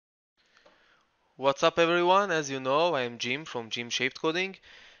What's up everyone? As you know, I am Jim from JimShapedCoding.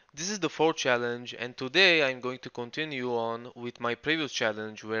 This is the fourth challenge and today I'm going to continue on with my previous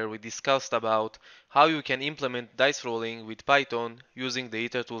challenge where we discussed about how you can implement dice rolling with Python using the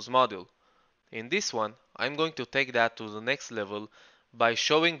IterTools module. In this one, I'm going to take that to the next level by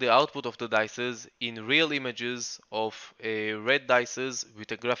showing the output of the dices in real images of red dices with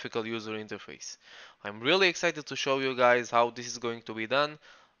a graphical user interface. I'm really excited to show you guys how this is going to be done.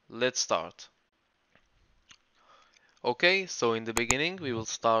 Let's start. Okay, so in the beginning we will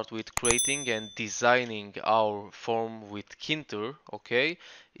start with creating and designing our form with Kinter, okay?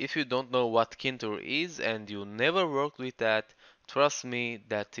 If you don't know what Kinter is and you never worked with that, trust me,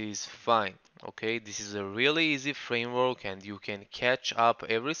 that is fine, okay? This is a really easy framework and you can catch up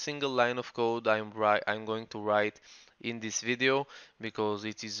every single line of code I'm going to write in this video because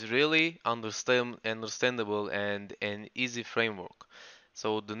it is really understandable and an easy framework.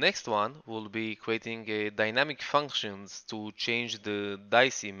 So the next one will be creating dynamic functions to change the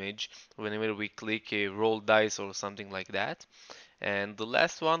dice image whenever we click a roll dice or something like that. And the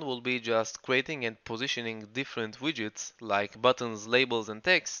last one will be just creating and positioning different widgets like buttons, labels and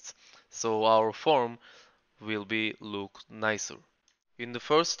texts so our form will be look nicer. In the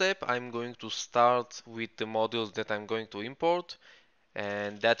first step, I'm going to start with the modules that I'm going to import,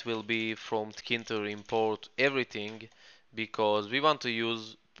 and that will be from Tkinter import everything because we want to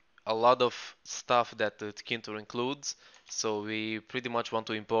use a lot of stuff that the Tkinter includes, so we pretty much want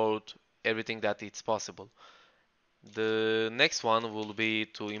to import everything that it's possible. The next one will be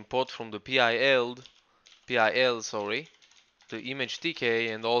to import from the PIL, sorry, the image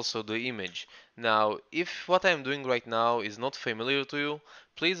TK and also the image. Now, if what I'm doing right now is not familiar to you,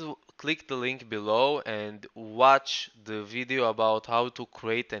 please click the link below and watch the video about how to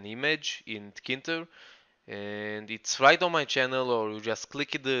create an image in Tkinter. And it's right on my channel, or you just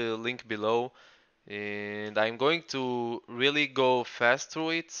click the link below. And I'm going to really go fast through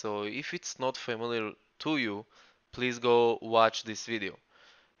it, so if it's not familiar to you, please go watch this video.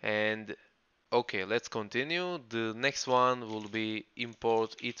 And okay, let's continue. The next one will be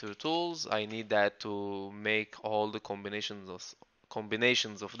import IterTools. I need that to make all the combinations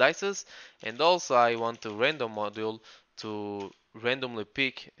of dices, and also I want a random module to randomly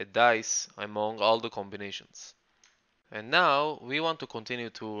pick a dice among all the combinations. And now we want to continue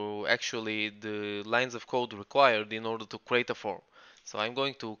to actually the lines of code required in order to create a form. So I'm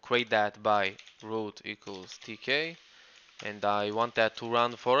going to create that by root equals tk, and I want that to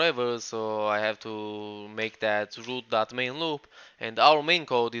run forever, so I have to make that root.main loop, and our main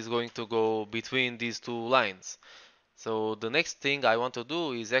code is going to go between these two lines. So the next thing I want to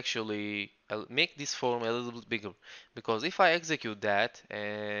do is actually make this form a little bit bigger, because if I execute that,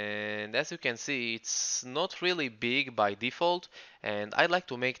 and as you can see, it's not really big by default, and I'd like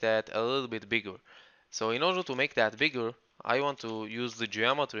to make that a little bit bigger. So in order to make that bigger, I want to use the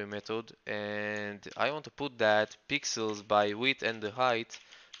geometry method, and I want to put that pixels by width and the height.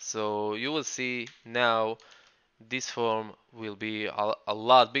 So you will see now this form will be a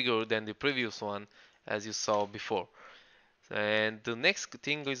lot bigger than the previous one, as you saw before. And the next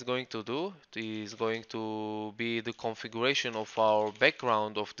thing is going to do is going to be the configuration of our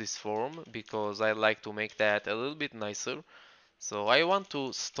background of this form, because I like to make that a little bit nicer. So I want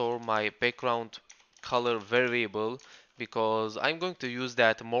to store my background color variable because I'm going to use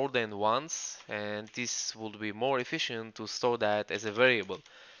that more than once, and this would be more efficient to store that as a variable.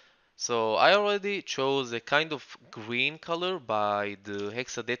 So I already chose a kind of green color by the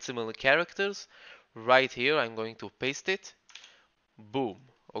hexadecimal characters. Right here I'm going to paste it. Boom.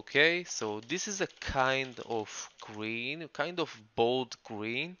 Okay, so this is a kind of green, kind of bold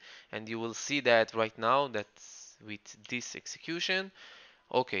green, and you will see that right now that with this execution.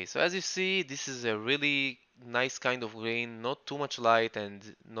 Okay, so as you see, this is a really nice kind of green, not too much light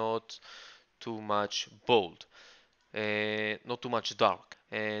and not too much bold, and not too much dark.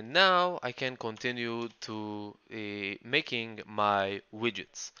 And now I can continue to making my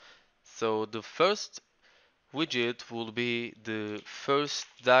widgets. So the first widget will be the first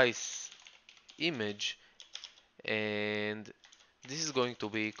dice image, and this is going to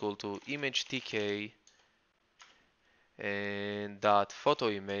be equal to image tk and dot photo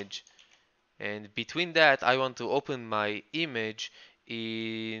image, and between that I want to open my image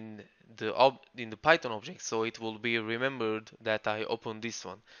in the Python object, so it will be remembered that I opened this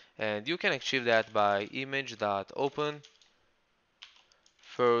one. And you can achieve that by image dot open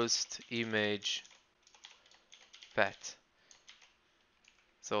first image path.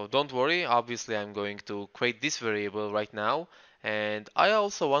 So don't worry, obviously I'm going to create this variable right now, and I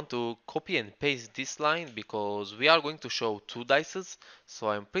also want to copy and paste this line because we are going to show two dices, so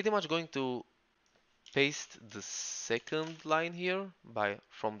I'm pretty much going to paste the second line here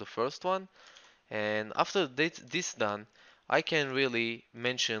from the first one. And after this done, I can really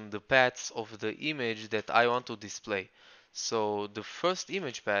mention the paths of the image that I want to display. So the first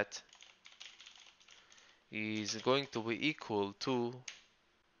image path is going to be equal to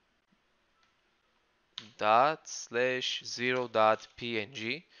dot slash 0 dot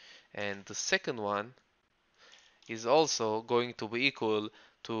png, and the second one is also going to be equal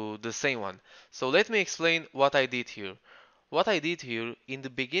to the same one. So let me explain what I did here. What I did here in the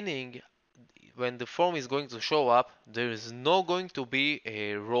beginning, when the form is going to show up, there is no going to be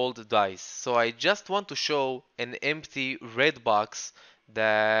a rolled dice. So I just want to show an empty red box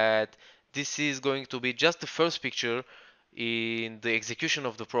that this is going to be just the first picture in the execution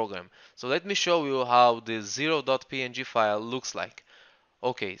of the program. So let me show you how the 0.png file looks like.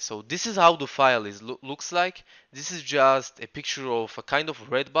 Okay, so this is how the file looks like. This is just a picture of a kind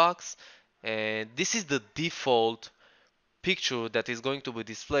of red box, and this is the default picture that is going to be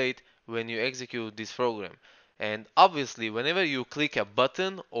displayed when you execute this program. And obviously, whenever you click a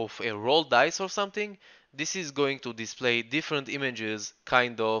button of a roll dice or something, this is going to display different images,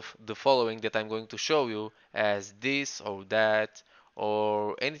 kind of the following that I'm going to show you, as this or that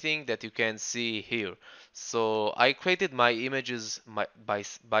or anything that you can see here. So I created my images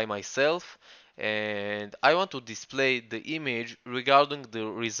by myself, and I want to display the image regarding the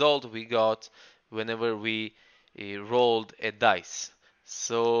result we got whenever we rolled a dice.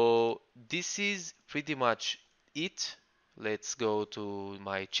 So this is pretty much it. Let's go to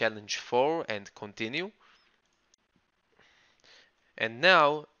my challenge 4 and continue. And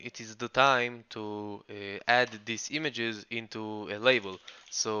now it is the time to add these images into a label.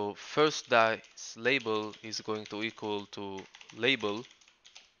 So first dice label is going to equal to label,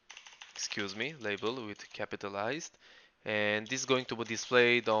 label with capitalized, and this is going to be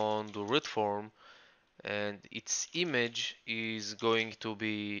displayed on the root form, and its image is going to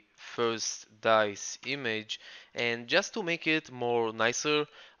be first dice image. And just to make it more nicer,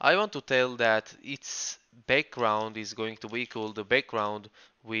 I want to tell that its background is going to be equal the background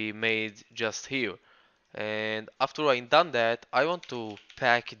we made just here. And after I'm done that, I want to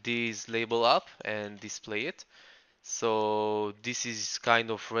pack this label up and display it. So this is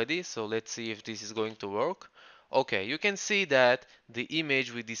kind of ready, so let's see if this is going to work. Okay, you can see that the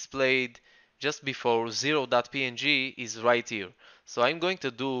image we displayed just before 0.png is right here. So I'm going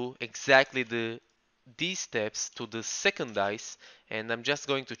to do exactly these steps to the second dice, and I'm just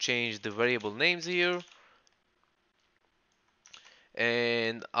going to change the variable names here.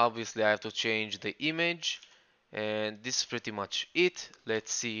 And obviously I have to change the image, and this is pretty much it.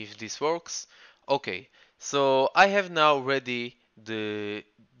 Let's see if this works. Okay, so I have now ready the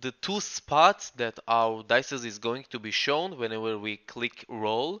two spots that our dices is going to be shown whenever we click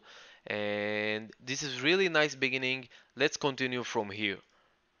roll, and this is really nice beginning. Let's continue from here.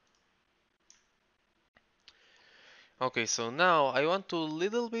 Okay, so now I want to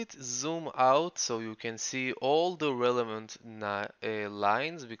little bit zoom out so you can see all the relevant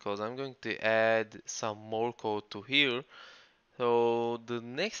lines, because I'm going to add some more code to here. So the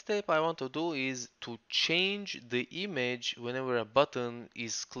next step I want to do is to change the image whenever a button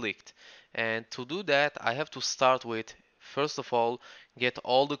is clicked. And to do that, I have to start with, first of all, get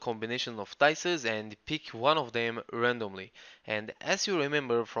all the combination of dices and pick one of them randomly. And as you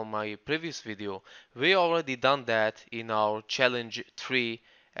remember from my previous video, we already done that in our challenge 3,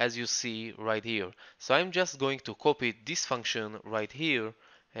 as you see right here. So I'm just going to copy this function right here,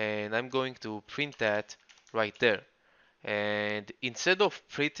 and I'm going to print that right there. And instead of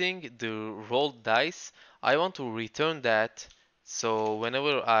printing the rolled dice, I want to return that. So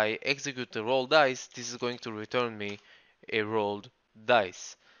whenever I execute the roll dice, this is going to return me a rolled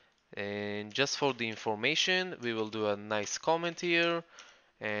dice. And just for the information, we will do a nice comment here,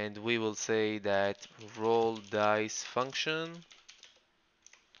 and we will say that roll dice function,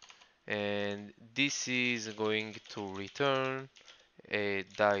 and this is going to return a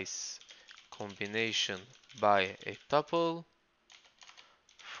dice combination by a tuple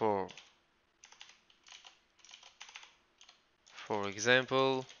for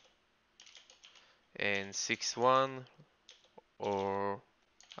example, and 6-1, or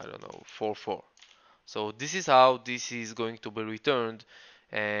I don't know, 4-4. So this is how this is going to be returned,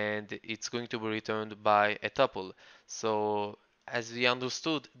 and it's going to be returned by a tuple. So as we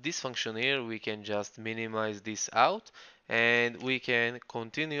understood this function here, we can just minimize this out, and we can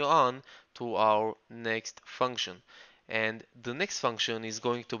continue on to our next function. And the next function is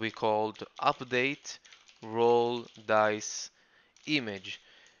going to be called update roll dice image,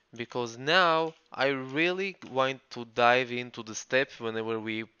 because now I really want to dive into the step whenever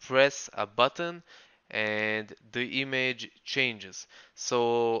we press a button and the image changes.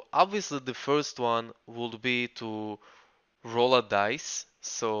 So obviously the first one would be to roll a dice.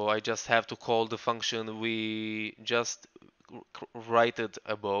 So I just have to call the function we just write it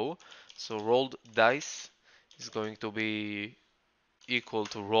above. So rolled dice is going to be equal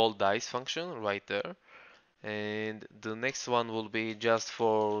to roll dice function right there. And the next one will be just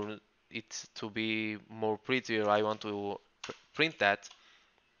for it to be more prettier. I want to print that.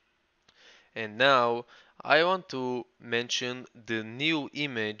 And now I want to mention the new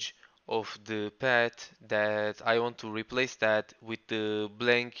image of the path that I want to replace that with the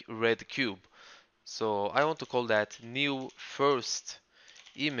blank red cube. So I want to call that new first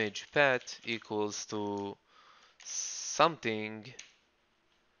image path equals to something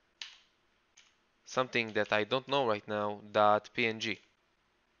that I don't know right now dot png,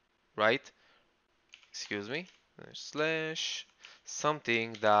 right? Excuse me, slash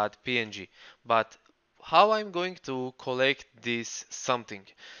something dot png. But how I'm going to collect this something?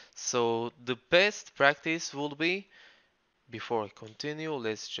 So the best practice will be, before I continue,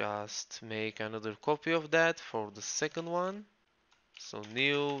 let's just make another copy of that for the second one. So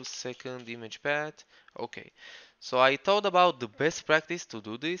new second image path. Okay. So I thought about the best practice to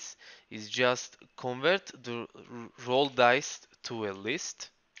do this is just convert the roll dice to a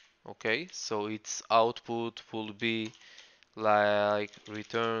list. Okay, so its output will be like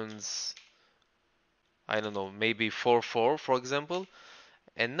returns, I don't know, maybe 4 4 for example.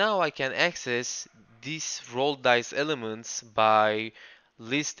 And now I can access these roll dice elements by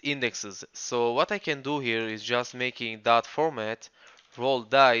list indexes. So what I can do here is just making dot format roll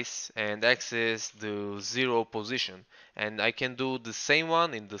dice and access the 0 position. And I can do the same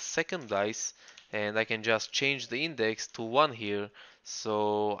one in the second dice, and I can just change the index to 1 here,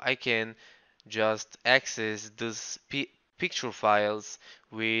 so I can just access these picture files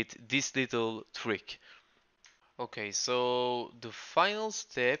with this little trick. Okay, so the final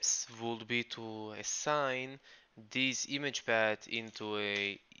steps would be to assign this image path into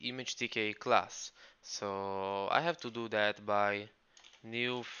a ImageTK class. So I have to do that by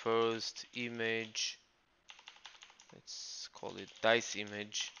new first image, let's call it dice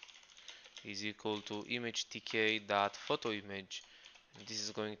image, is equal to ImageTK dot photo image. And this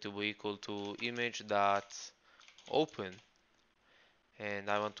is going to be equal to image dot open. And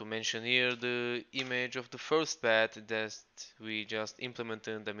I want to mention here the image of the first path that we just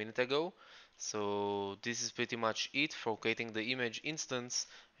implemented a minute ago. So this is pretty much it for creating the image instance,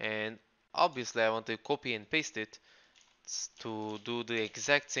 and obviously I want to copy and paste it to do the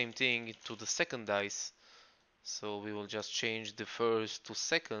exact same thing to the second dice. So we will just change the first to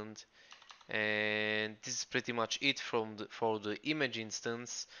second, and this is pretty much it for the image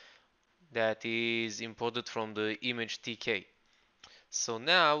instance that is imported from the image TK. So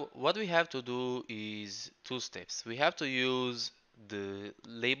now what we have to do is two steps. We have to use the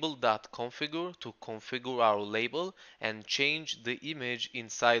label.configure to configure our label and change the image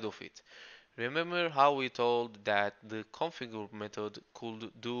inside of it. Remember how we told that the configure method could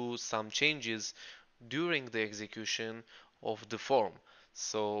do some changes during the execution of the form.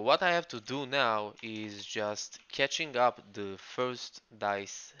 So what I have to do now is just catching up the first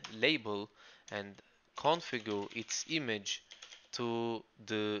dice label and configure its image to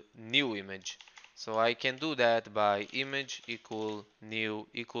the new image. So I can do that by image equal new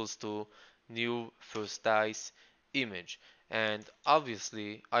equals to new first dice image. And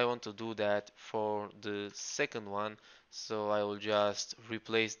obviously I want to do that for the second one, so I will just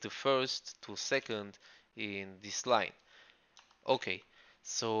replace the first to second in this line. Okay,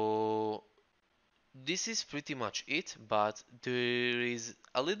 so this is pretty much it, but there is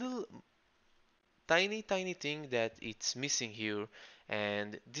a little tiny thing that it's missing here,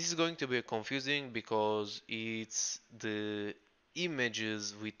 and this is going to be confusing because it's the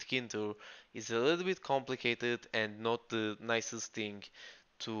images with Kinter is a little bit complicated and not the nicest thing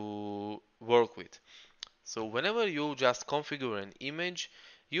to work with. So whenever you just configure an image,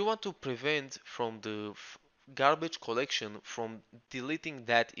 you want to prevent from the garbage collection from deleting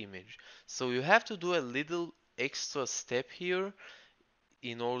that image. So you have to do a little extra step here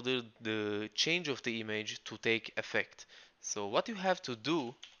in order the change of the image to take effect. So what you have to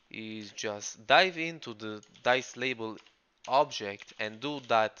do is just dive into the dice label object and do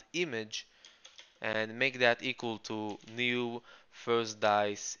that image and make that equal to new first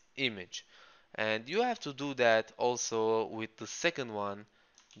dice image. And you have to do that also with the second one,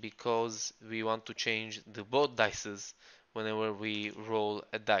 because we want to change the both dices whenever we roll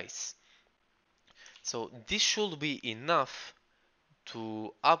a dice. So this should be enough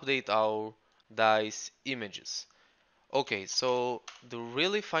to update our dice images. Okay, so the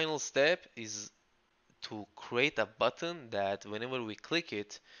really final step is to create a button that whenever we click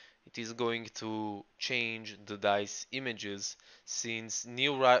it, it is going to change the dice images since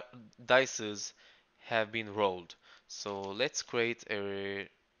new dices have been rolled. So let's create a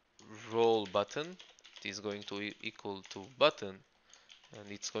roll button. It is going to equal to button, and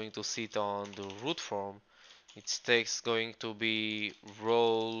it's going to sit on the root form. Its text going to be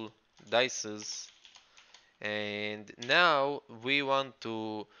roll dices, and now we want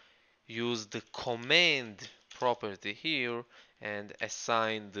to use the command property here and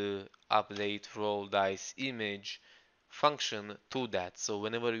assign the update roll dice image function to that. So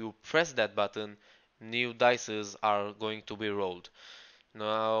whenever you press that button, new dices are going to be rolled.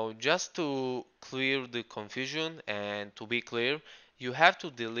 Now, just to clear the confusion and to be clear, you have to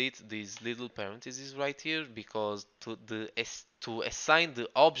delete these little parentheses right here because to assign the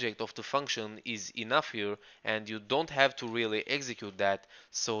object of the function is enough here, and you don't have to really execute that,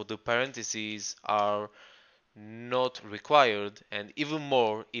 so the parentheses are not required, and even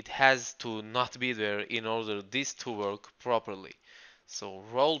more, it has to not be there in order this to work properly. So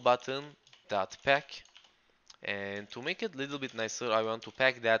roll button dot pack, and to make it a little bit nicer, I want to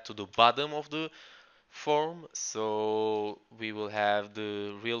pack that to the bottom of the form, so we will have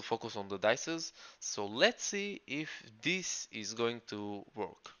the real focus on the dices. So let's see if this is going to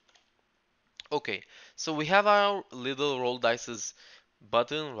work. Okay, so we have our little roll dices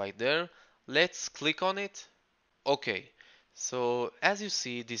button right there. Let's click on it. Okay, so as you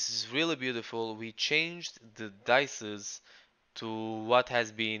see, this is really beautiful. We changed the dices to what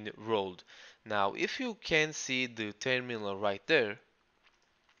has been rolled. Now, if you can see the terminal right there,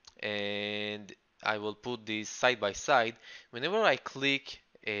 and I will put this side by side, whenever I click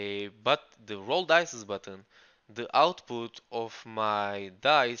the roll dices button, the output of my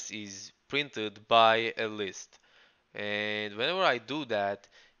dice is printed by a list. And whenever I do that,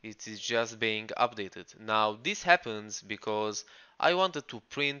 it is just being updated. Now this happens because I wanted to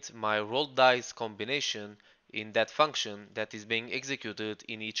print my roll dice combination in that function that is being executed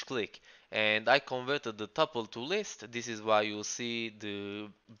in each click, and I converted the tuple to list. This is why you see the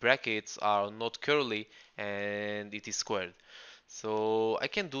brackets are not curly and it is squared. So I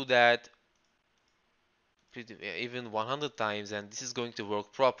can do that even 100 times, and this is going to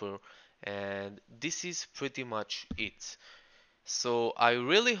work proper, and this is pretty much it. So I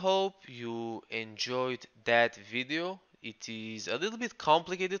really hope you enjoyed that video. It is a little bit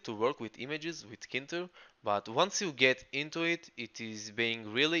complicated to work with images with Kinter, but once you get into it, it is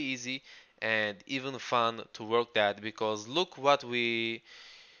being really easy and even fun to work that, because look what we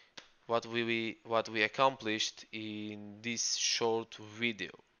accomplished in this short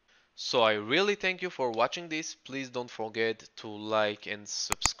video. So I really thank you for watching this. Please don't forget to like and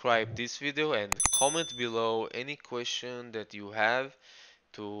subscribe this video and comment below any question that you have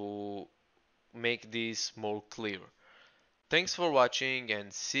to make this more clear. Thanks for watching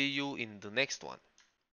and see you in the next one.